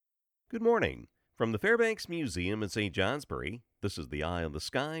Good morning. From the Fairbanks Museum in St. Johnsbury, this is the Eye on the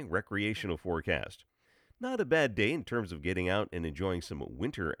Sky recreational forecast. Not a bad day in terms of getting out and enjoying some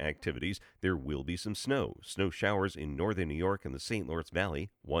winter activities. There will be some snow. Snow showers in northern New York and the St. Lawrence Valley,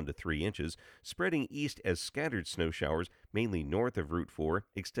 1 to 3 inches, spreading east as scattered snow showers, mainly north of Route 4,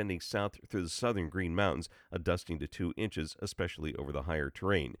 extending south through the southern Green Mountains, a dusting to 2 inches, especially over the higher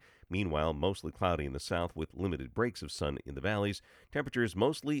terrain. Meanwhile, mostly cloudy in the south with limited breaks of sun in the valleys. Temperatures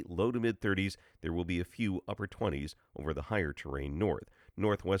mostly low to mid 30s. There will be a few upper 20s over the higher terrain north.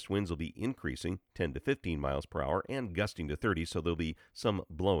 Northwest winds will be increasing 10 to 15 miles per hour and gusting to 30, so there'll be some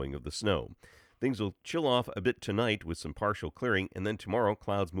blowing of the snow. Things will chill off a bit tonight with some partial clearing, and then tomorrow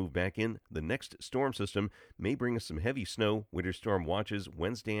clouds move back in. The next storm system may bring us some heavy snow. Winter storm watches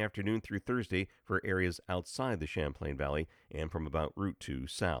Wednesday afternoon through Thursday for areas outside the Champlain Valley and from about Route 2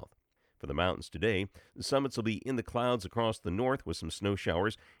 south. For the mountains today, the summits will be in the clouds across the north with some snow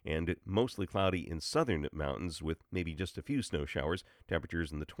showers and mostly cloudy in southern mountains with maybe just a few snow showers.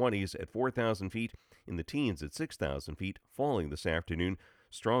 Temperatures in the 20s at 4,000 feet, in the teens at 6,000 feet, falling this afternoon.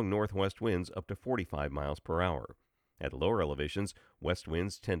 Strong northwest winds up to 45 miles per hour. At lower elevations, west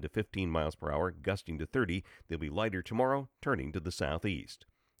winds 10 to 15 miles per hour, gusting to 30. They'll be lighter tomorrow, turning to the southeast.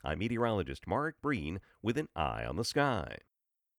 I'm meteorologist Mark Breen with an eye on the sky.